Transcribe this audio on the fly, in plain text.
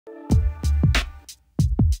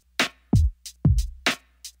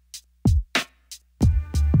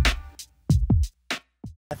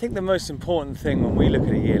think the most important thing when we look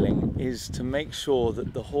at a yearling is to make sure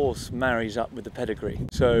that the horse marries up with the pedigree.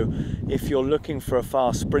 So if you're looking for a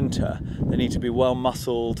fast sprinter, they need to be well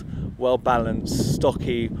muscled, well balanced,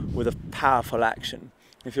 stocky, with a powerful action.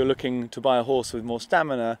 If you're looking to buy a horse with more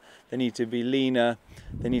stamina, they need to be leaner,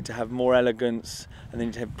 they need to have more elegance, and they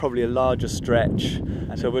need to have probably a larger stretch.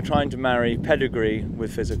 And so we're trying to marry pedigree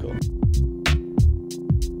with physical.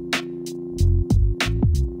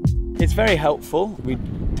 It's very helpful. We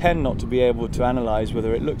tend not to be able to analyse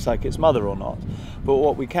whether it looks like its mother or not, but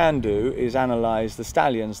what we can do is analyse the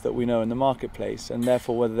stallions that we know in the marketplace, and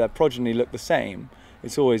therefore whether their progeny look the same.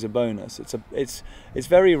 It's always a bonus. It's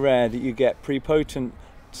very rare that you get prepotent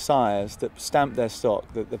sires that stamp their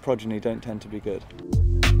stock that the progeny don't tend to be good.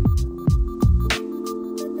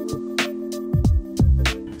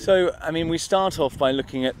 So, I mean, we start off by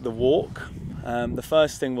looking at the walk. The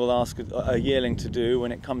first thing we'll ask a yearling to do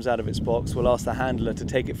when it comes out of its box, we'll ask the handler to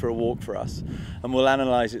take it for a walk for us, and we'll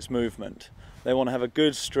analyse its movement. They want to have a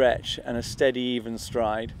good stretch and a steady, even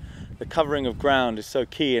stride. The covering of ground is so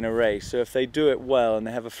key in a race, so if they do it well and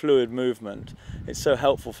they have a fluid movement, it's so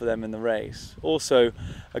helpful for them in the race. Also,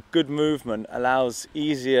 a good movement allows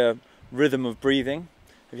easier rhythm of breathing.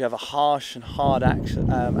 If you have a harsh and hard action,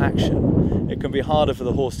 it can be harder for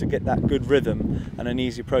the horse to get that good rhythm and an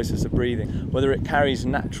easy process of breathing. Whether it carries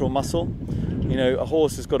natural muscle, you know, a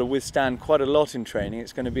horse has got to withstand quite a lot in training.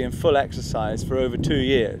 It's going to be in full exercise for over 2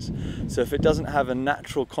 years. So if it doesn't have a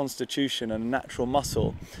natural constitution and natural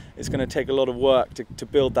muscle, it's going to take a lot of work to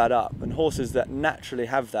build that up. And horses that naturally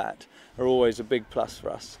have that are always a big plus for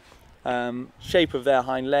us. Shape of their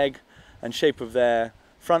hind leg and shape of their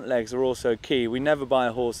front legs are also key. We never buy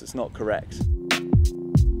a horse that's not correct.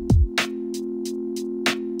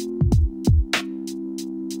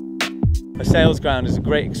 A sales ground is a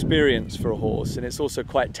great experience for a horse, and it's also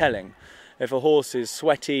quite telling. If a horse is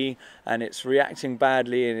sweaty and it's reacting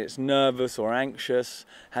badly and it's nervous or anxious,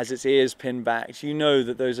 has its ears pinned back, you know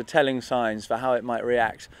that those are telling signs for how it might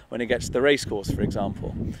react when it gets to the racecourse, for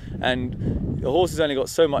example. And the horse has only got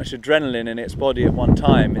so much adrenaline in its body at one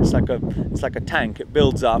time. It's like a tank. It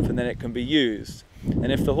builds up and then it can be used.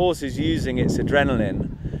 And if the horse is using its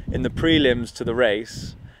adrenaline in the prelims to the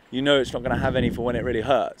race, you know it's not going to have any for when it really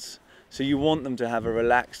hurts. So you want them to have a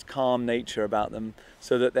relaxed, calm nature about them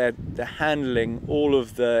so that they're handling all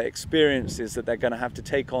of the experiences that they're going to have to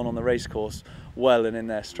take on the racecourse well and in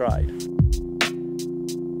their stride.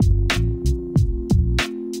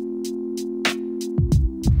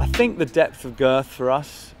 I think the depth of girth for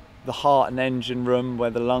us, the heart and engine room where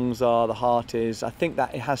the lungs are, the heart is, I think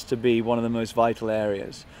that it has to be one of the most vital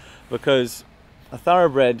areas, because a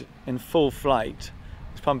thoroughbred in full flight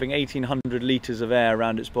pumping 1800 litres of air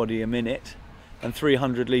around its body a minute and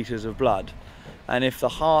 300 litres of blood. And if the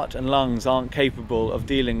heart and lungs aren't capable of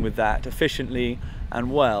dealing with that efficiently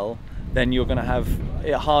and well, then you're going to have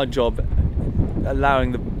a hard job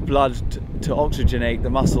allowing the blood to oxygenate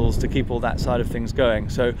the muscles to keep all that side of things going.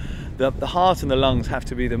 So the heart and the lungs have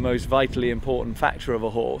to be the most vitally important factor of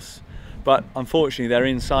a horse, but unfortunately they're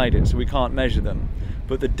inside it, so we can't measure them.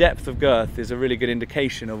 But the depth of girth is a really good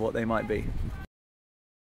indication of what they might be.